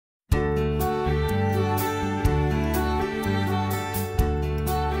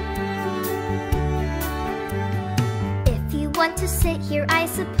want to sit here, I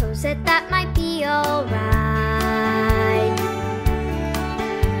suppose that might be alright.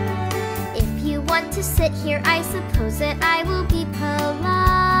 If you want to sit here, I suppose that I will be polite.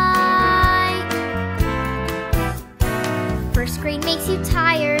 First grade makes you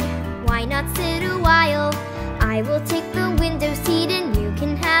tired, why not sit a while? I will take the window seat and you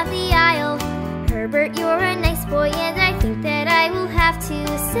can have the aisle. Herbert, you're a nice boy and I think that I will have to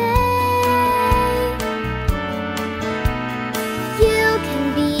say, you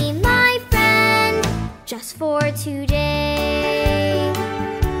can be my friend just for today.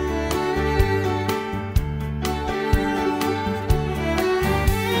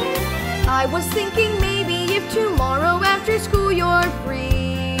 I was thinking maybe if tomorrow after school you're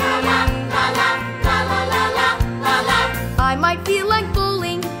free, la la la la la la la la la. I might feel like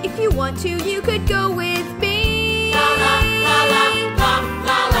bowling. If you want to, you could go with me. La la la la la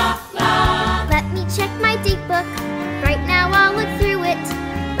la la la. Let me check my date book. Right now I'll look through it.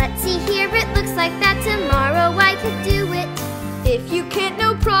 Let's see here, it looks like that tomorrow I could do it. If you can't,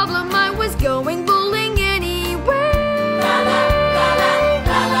 no problem. I was going bowling anyway. La la la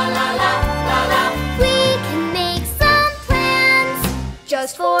la la la la la la. We can make some plans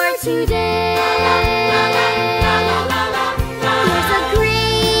just for today. La la la la la la la. There's a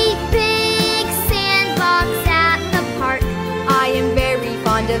great big sandbox at the park. I am very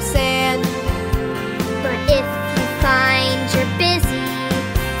fond of sand. But if you find you're busy,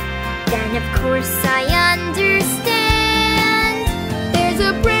 then of course I understand. There's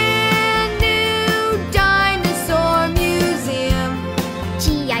a brand new dinosaur museum.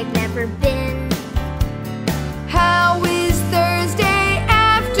 Gee, I've never been. How is Thursday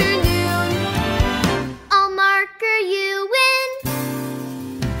afternoon? I'll marker you in.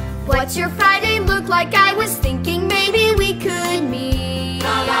 What's your Friday look like? I was thinking maybe we could meet.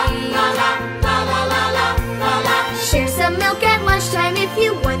 La la la la la la la la la la. Share some milk at lunchtime if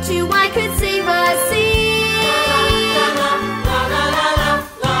you want to. I could save a seat. La la la la la la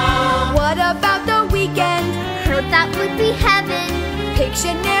la. What about the weekend? Heard that would be heaven.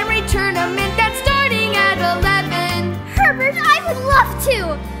 Pictionary tournament that's starting at 11. Herbert, I would love to.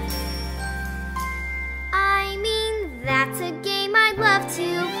 I mean, that's a game